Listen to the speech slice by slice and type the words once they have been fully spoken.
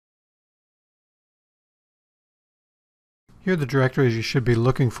Here are the directories you should be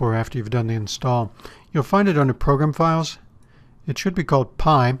looking for after you've done the install. You'll find it under Program Files. It should be called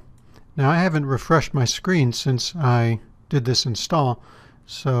Pi. Now I haven't refreshed my screen since I did this install,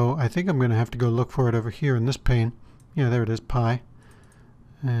 so I think I'm going to have to go look for it over here in this pane. Yeah, there it is, Pi.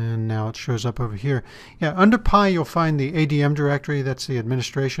 And now it shows up over here. Yeah, under Pi you'll find the ADM directory. That's the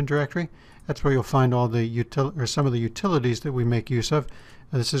administration directory. That's where you'll find all the some of the utilities that we make use of.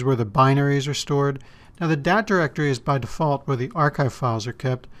 This is where the binaries are stored. Now the DAT directory is by default where the archive files are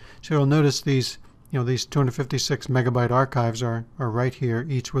kept. So you'll notice these 256 megabyte archives are right here,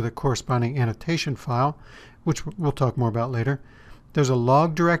 each with a corresponding annotation file, which we'll talk more about later. There's a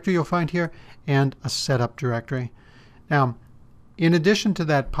log directory you'll find here and a setup directory. Now, in addition to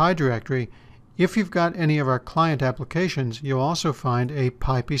that Pi directory, if you've got any of our client applications, you'll also find a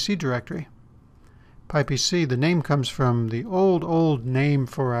PyPC directory. PyPC, the name comes from the old name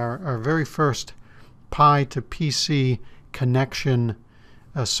for our very first Pi to PC connection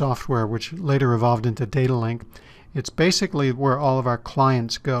software, which later evolved into DataLink. It's basically where all of our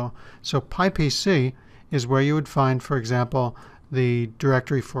clients go. So PyPC is where you would find, for example, the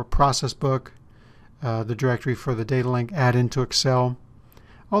directory for Process Book, the directory for the DataLink add-in to Excel.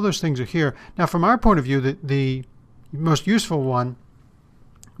 All those things are here. Now from our point of view, the most useful one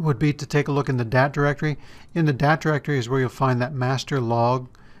would be to take a look in the DAT directory. In the DAT directory is where you'll find that master log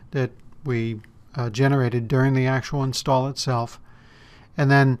that we generated during the actual install itself. And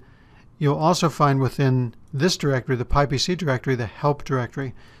then you'll also find within this directory, the PyPC directory, the help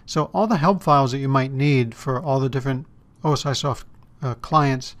directory. So all the help files that you might need for all the different OSIsoft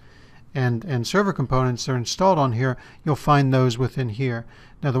clients and server components that are installed on here, you'll find those within here.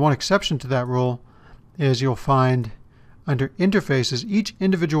 Now the one exception to that rule is you'll find under interfaces, each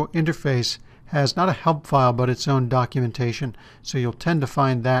individual interface has not a help file but its own documentation. So you'll tend to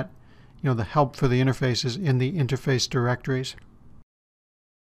find that, the help for the interfaces in the interface directories.